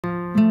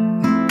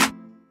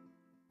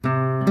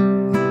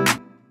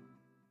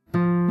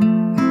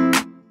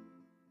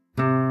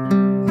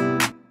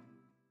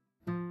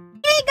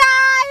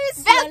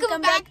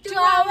back to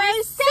our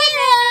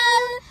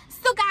channel.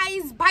 So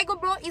guys, Bhaiko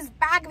bro is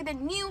back with a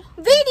new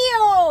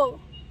video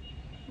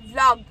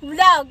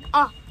vlog.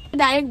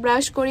 Direct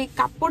brush kori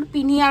kapur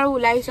pini aru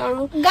ulaise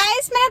aru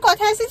guys mera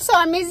kotha asil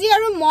Swarmiji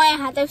aru moi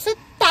aha tar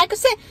pisot tai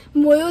kose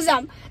moyo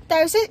jam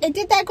tar pisot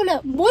eti tai kole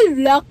bol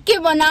vlog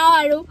ke banao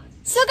aru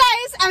so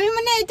guys ami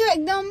mane etu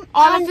ekdom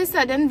all of a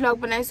sudden vlog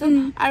banaiso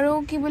aru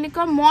ki boli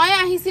ko moi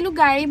ahisilu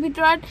gari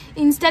bitorat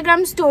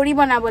Instagram story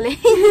banabole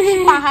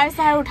pahar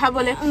sahar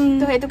uthabole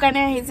to hetu kane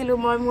ahisilu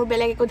moi mur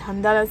beleg eko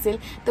dhanda asil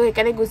to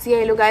ekane gusi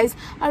ailu guys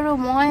aru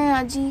moi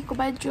aji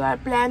kobai joar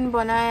plan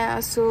banai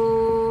aso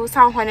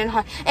sao honen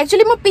hoy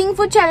actually mo pink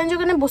food challenge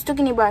kane bostu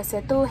kiniba ase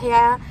to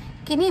heya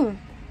kinim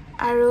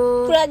aru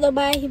pura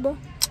doba ahibo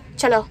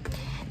chalo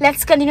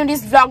let's continue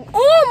this vlog.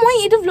 Oh, moi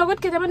etu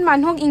vlogot ketaban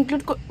manhok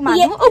include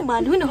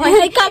manhu nohoy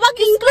kabak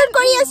include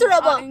kori asu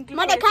robo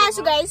ma dekha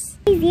asu guys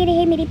ये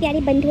रहे मेरे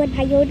प्यारे बंधु और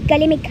भाइयों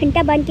गले में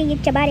घंटा बांध के ये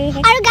चबा रहे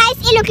हैं और गाइस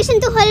ये लोकेशन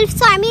तो हल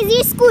स्वामीजी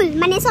स्कूल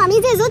माने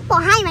स्वामीजी जोत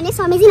पढाई माने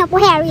स्वामीजी न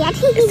पढाई आरो यार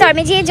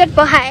स्वामीजी जोत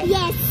पढाई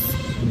यस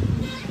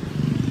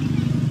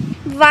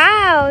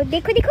वाओ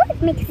देखो देखो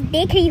मैं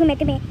देख रही हूं मैं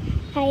तुम्हें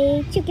हाय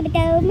चुके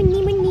बताओ मुन्नी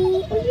मुन्नी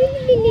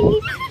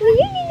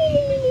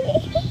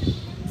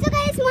सो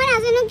गाइस মই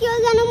নাজানো কিয়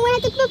জানো মই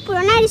এটা কিবা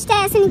পুৰণা ৰিস্তা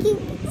আছে নেকি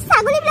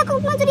ছাগলী বিলাক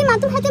মই যদি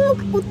মাতো হাতে মোক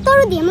উত্তৰ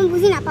দিয়ে মই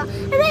বুজি নাপা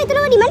আৰু এটো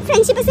লগত ইমান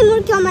ফ্ৰেন্ডশিপ আছে মোৰ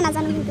কিয় মই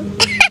নাজানো কিন্তু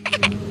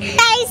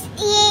गाइस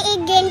ये एक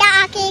गेंडा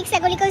आके एक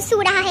ছাগলী को सू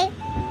रहा है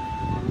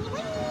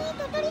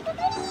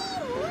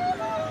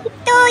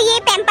तो ये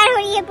पैम्पर हो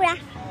रही है पूरा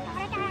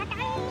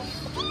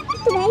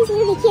तो गाइस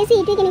ये देखिए से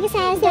इटे केने के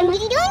साया से हम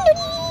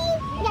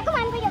देखो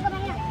मान को देखो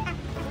मान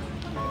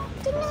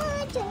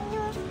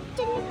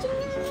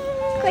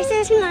कैसे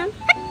सुना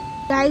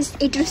गाइस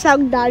इटर साग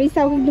दाढ़ी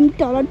साग एकदम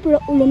टॉलर पूरा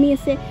उलमी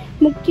ऐसे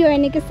मुक्की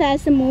होने के साथ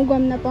से मुंह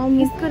गम ना पाऊं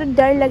इसको तो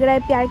डर लग रहा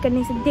है प्यार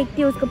करने से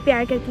देखती है उसको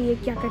प्यार करके ये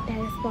क्या करता है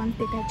रिस्पांस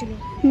देता है चलो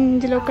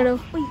चलो करो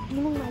ओए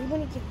तीनों मारी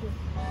बोले क्या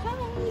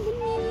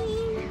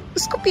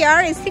उसको प्यार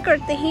ऐसे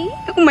करते हैं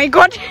ओह माय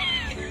गॉड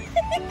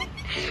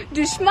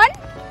दुश्मन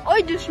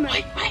ओए दुश्मन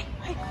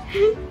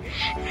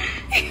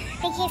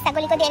देखिए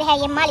सगोली को दे रहा है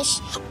ये मालिश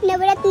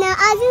नवरत्न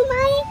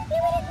आजमाई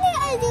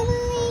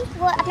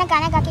वो अपना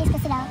गाना गा के इसको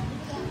सुनाओ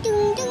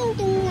टुंग टुंग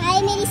टुंग आए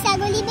मेरी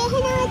सागोली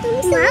बहना तुम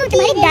वाओ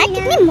तुम्हारे दांत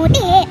कितने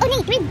मोटे हैं और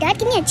नहीं तुम्हारे दांत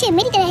कितने अच्छे हैं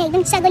मेरी तरह है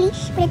एकदम सागोली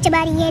पूरा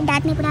चबा रही है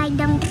दांत में पूरा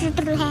एकदम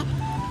टुटुटु है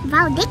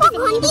वाओ देखो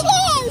घंटी भी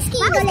है उसकी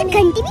गले में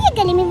घंटी भी है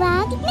गले में वाह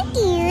कितना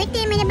क्यूट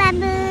है मेरा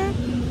बाबू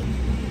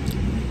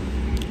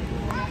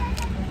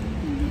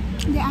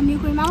যে আমি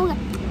কই মাউগা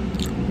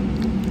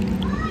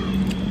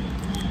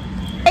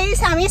এই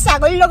আমি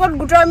সাগলিৰ লগত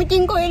গুটৰ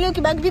মিটিং কৰিলো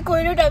কিবা কিবি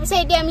কৰিলো তাৰ পিছত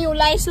এতিয়া আমি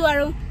ওলাইছো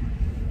আৰু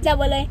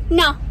যাবলৈ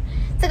না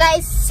So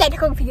guys, set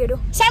a video do.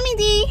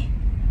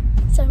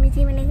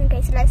 Samiji मैंने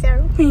कैसे लाइसे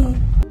आरू?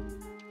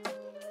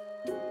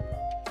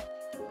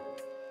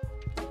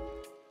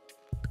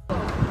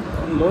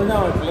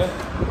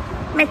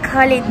 मैं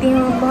खा लेती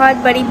हूँ बहुत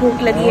बड़ी भूख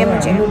लगी है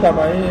मुझे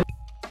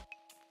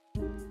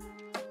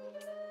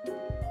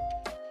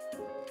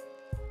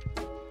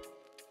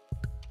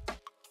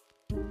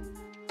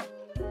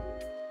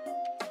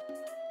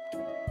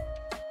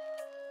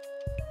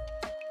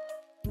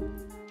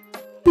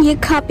ये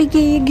खा पी के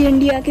ये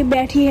गेंडी आके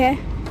बैठी है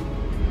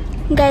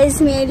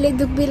गाइस मेरे लिए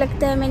दुख भी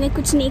लगता है मैंने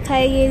कुछ नहीं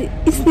खाया ये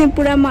इसने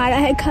पूरा मारा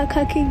है खा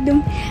खा के एकदम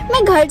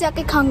मैं घर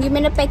जाके खाऊंगी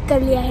मैंने पैक कर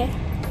लिया है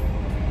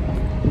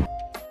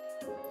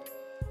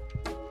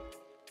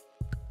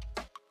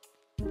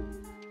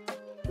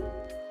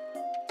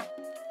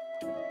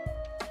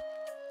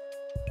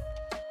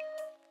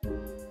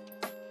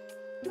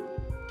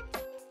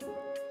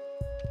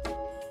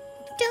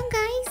तो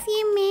गाइस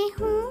ये मैं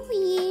हूँ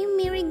ये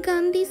मेरी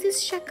गंदी सी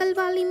शक्ल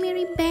वाली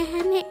मेरी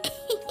बहन है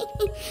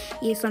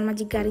ये सोनमा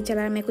जी गाड़ी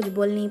चला रहा मैं कुछ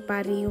बोल नहीं पा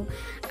रही हूँ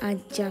आज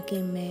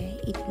जाके मैं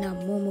इतना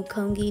मोमो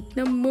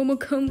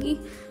खाऊंगी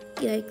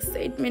क्या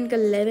एक्साइटमेंट का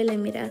लेवल है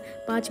मेरा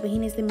 5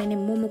 महीने से मैंने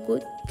मोमो को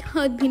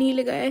हाथ भी नहीं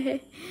लगाया है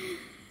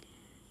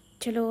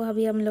चलो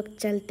अभी हम लोग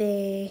चलते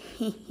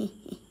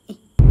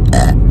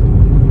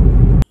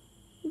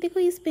देखो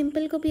इस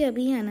पिंपल को भी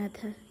अभी आना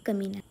था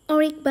कमीना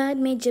और एक बार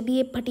मैं जब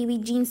ये फटी हुई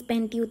जीन्स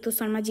पहनती हूँ तो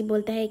शर्मा जी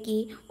बोलता है कि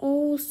ओ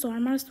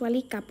शर्मा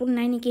वाली कापुर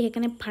नाई की है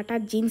फटा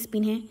जीन्स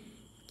पिन्हे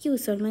क्यों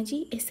शर्मा जी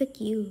ऐसा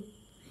क्यों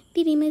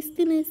तेरी मस्त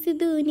मस्त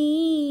दोनी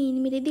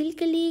मेरे दिल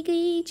का ले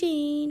गई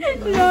चैन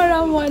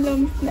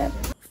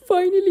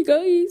फाइनली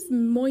गाइस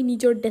मैं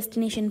निजर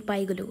डेस्टिनेशन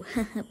पाई गलो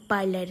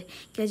पार्लर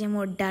क्या जे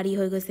मोर दाढ़ी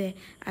हो गसे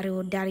और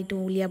वो दाढ़ी तो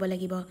उलियाब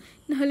लागिब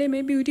नहले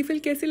मैं ब्यूटीफुल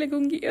कैसे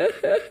लगूंगी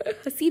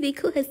हसी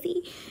देखो हसी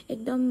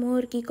एकदम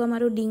मोर की कम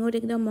और डिंगोर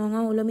एकदम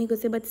महंगा ओलमी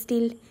गसे but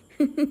still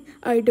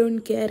I don't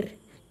care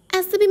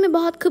ऐसे भी मैं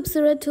बहुत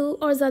खूबसूरत हूँ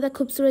और ज़्यादा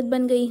खूबसूरत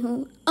बन गई हूँ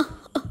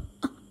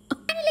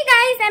finally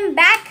guys I am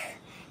back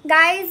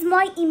guys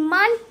मैं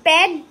इमान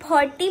पेट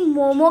भर्ती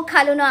मोमो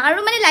खालो ना और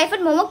मैंने लाइफ में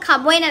मोमो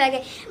खाबई ना लगे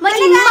मैं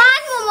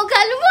इमान मोमो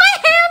खालो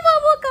मैं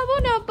मोमो खाबो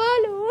ना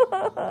पालो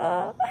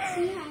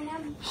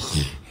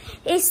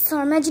इस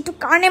शर्मा जी तो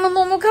काने में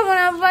मोमो खाबो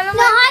ना पालो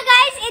নহয়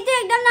गाइस এটো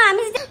একদম না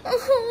আমি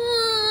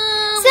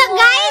So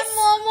guys,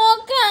 momo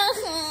ka.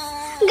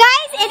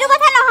 Guys, eto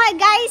kotha nohoy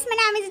guys,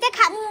 mane ami jete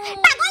khab.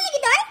 Pagol niki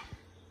toy?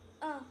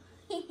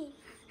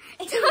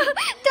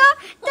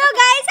 তো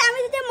গাইস আমি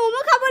জতে মোমো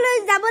খাবলৈ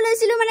যাব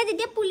লৈছিলো মানে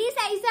জতে পুলিশ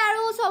আইছে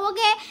আৰু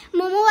সবকে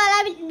মোমো वाला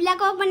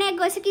বিলাকক মানে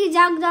কৈছে কি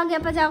যাওক যাওক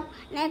এপা যাওক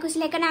নাই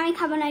কৈছিলে কাৰণ আমি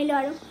খাব নাইলো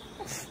আৰু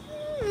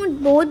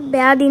বহুত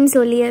বেয়া দিন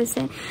চলি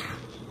আছে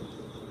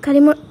কালি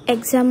মোৰ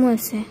এক্সামো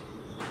আছে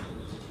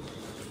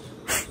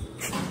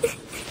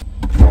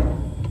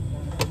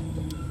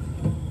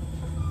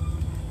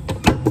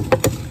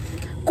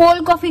cold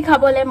coffee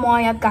খাবলে মই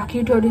ইয়াত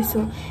গাখীৰ থৈ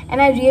দিছো and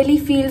I really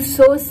feel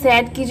so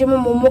sad কি যে মই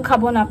মোমো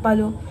খাব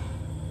নাপালো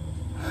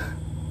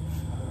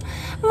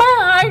my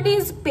heart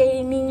is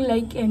paining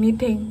like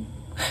anything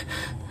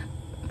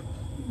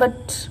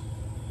but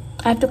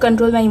I have to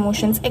control my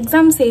emotions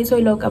exam says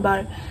hoy log abar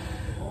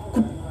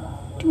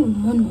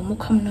mon momo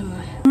kham na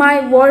my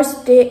worst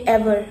day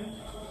ever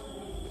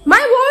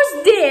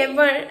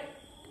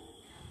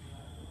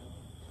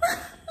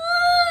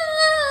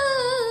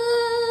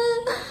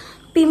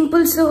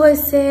pimples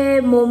hoise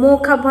momo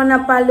khabo na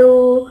palo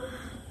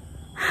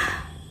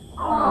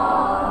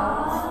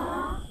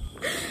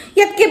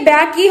yat ke ba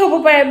ki hobo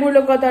pare bur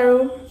logot aru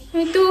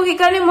etu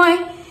hikane moi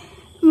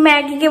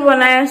maggi ke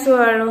banai asu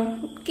aru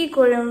ki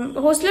korim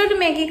hostel to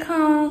maggi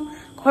khao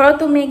ghor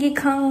to maggi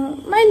khao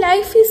my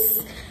life is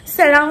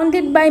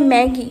surrounded by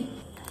maggi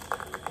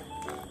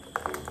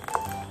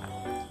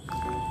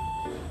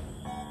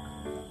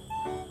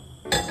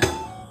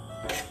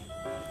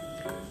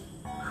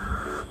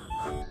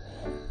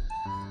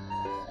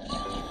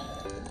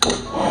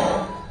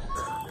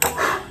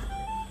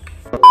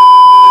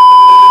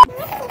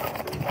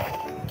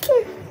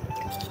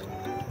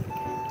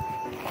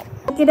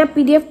केटा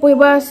PDF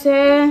पढिबा আছে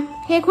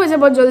hack হৈ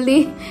যাব জলদি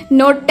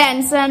নো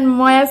tension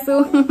মই আছো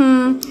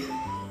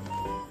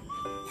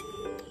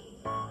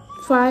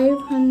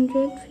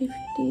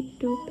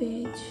 552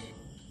 page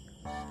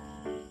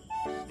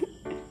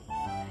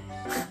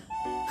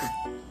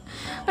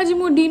আজি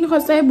মোৰ দিন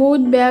হসাই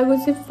বহুত বেয়া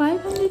গৈছে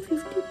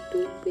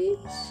 552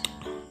 পেজ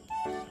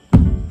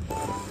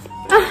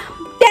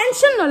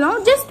টেনশন ন লো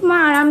জাস্ট মই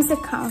আৰাম সে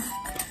খাও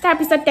তাৰ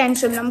পিছত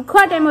টেনশন লম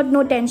খোৱা টাইমত নো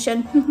টেনশন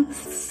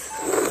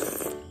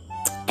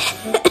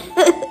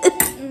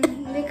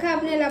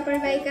अपने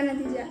लापरवाही का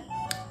नतीजा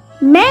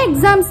मैं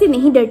एग्जाम से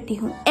नहीं डरती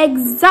हूँ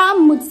एग्जाम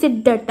मुझसे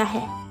डरता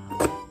है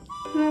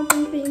हाँ तुम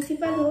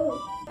प्रिंसिपल हो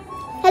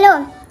हेलो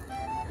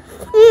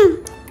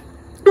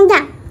उठा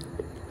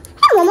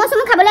मोमो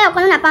सोमो खाबले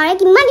अकनो ना पाए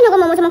किमान दिन को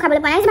मोमो सोमो खाबले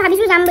पाए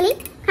भाबिसु जाम बोली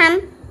खाम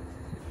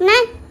ना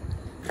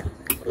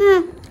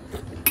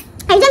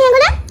एग्जाम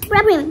हेगले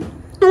पूरा प्रिम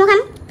मोमो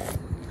खाम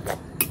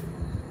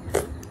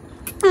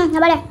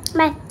हबले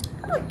बाय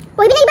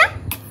पढिबि नै बा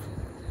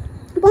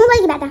पढो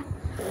बोल किबा ता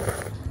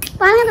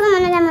पानी तो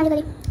मन जाम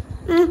करी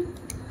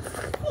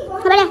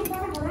हबले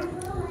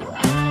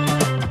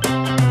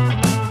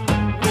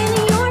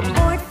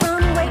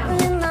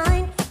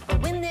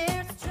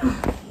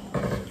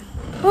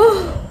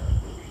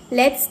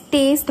Let's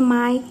taste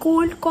my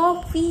cold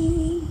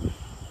coffee.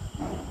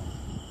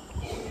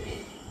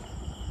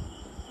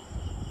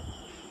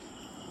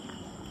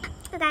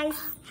 So guys,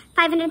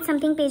 500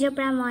 something page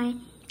opera moi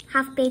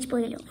half page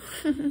porilu.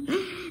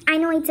 I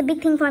know it's a big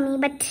thing for me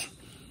but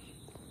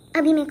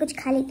अभी मैं कुछ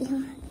खा लेती हूँ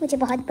मुझे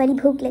बहुत बड़ी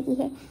भूख लगी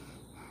है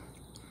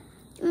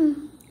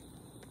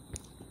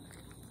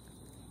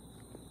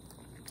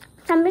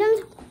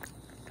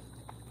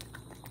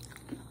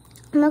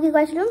मैं कि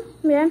কৈছিলো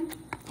मेरा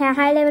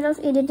high level of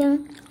editing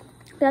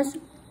plus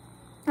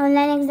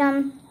online exam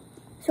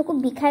सबको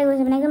बिखाई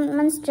গৈছে মানে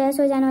একদম স্ট্রেস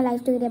হৈ যায় ন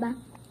লাইফটো কেতিয়াবা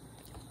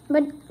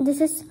but this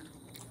is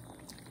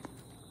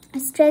a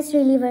stress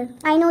reliever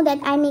I know that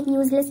I make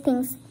useless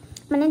things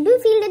মানে do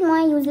you feel that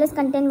মই useless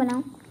content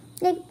बनाओ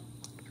like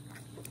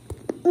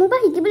मुबा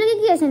हिकिबले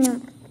की আছে ন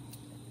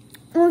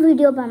মোৰ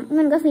ভিডিও পাম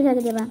মনকা ফিল হয়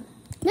কেতিয়াবা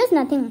just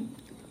nothing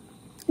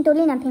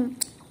totally nothing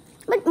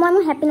but মই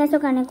মোৰ হ্যাপিনেসৰ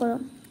কাৰণে কৰো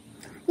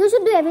you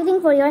should do everything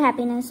for your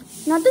happiness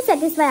not to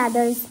satisfy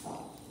others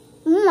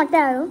মতে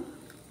আৰু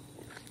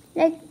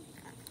like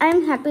I am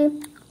happy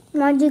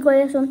মই जी কৰি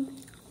আছো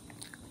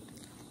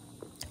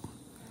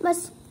बस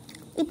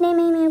इतने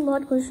में ही मैं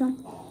बहुत खुश हूँ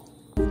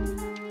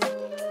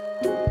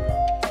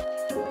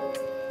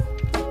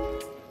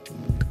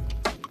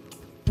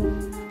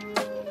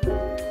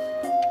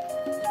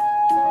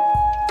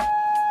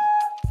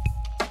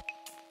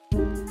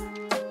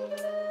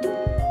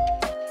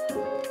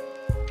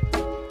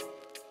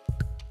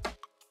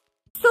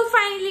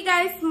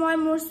guys মই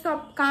মোৰ সব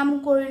কাম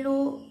কৰিলো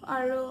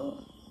আৰু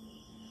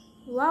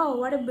wow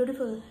what a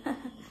beautiful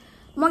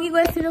মই কি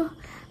কৈছিলো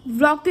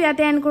vlog তো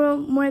ইয়াতে এন্ড কৰো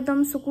মোৰ একদম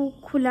চকু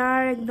খোলাৰ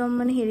একদম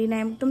মানে হেৰি নাই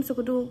একদম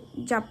চকুটো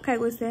জাপ খাই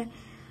গৈছে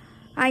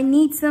I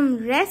need some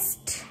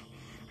rest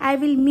I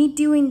will meet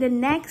you in the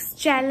next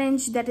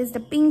challenge that is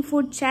the pink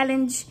food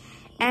challenge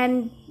and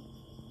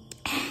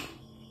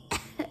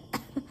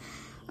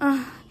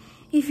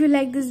if you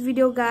like this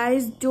video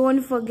guys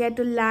don't forget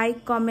to like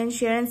comment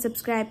share and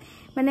subscribe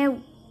মানে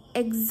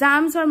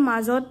exams or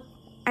mazot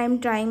I'm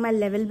trying my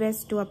level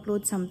best to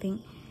upload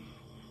something.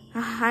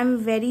 I'm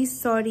very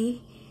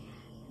sorry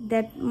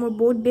that more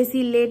both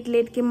basi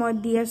late ke moi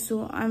diya,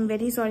 so I'm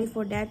very sorry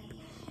for that.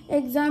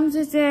 Exams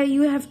is there,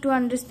 you have to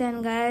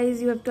understand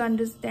guys, you have to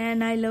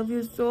understand. I love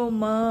you so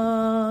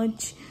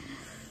much,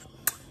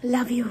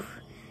 love you.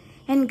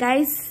 And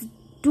guys,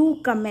 do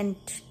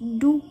comment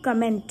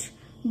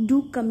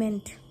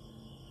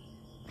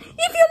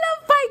if you love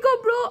Baigo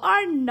Bro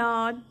or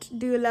not.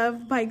 Do you love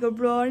Baigo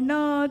Bro or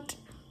not?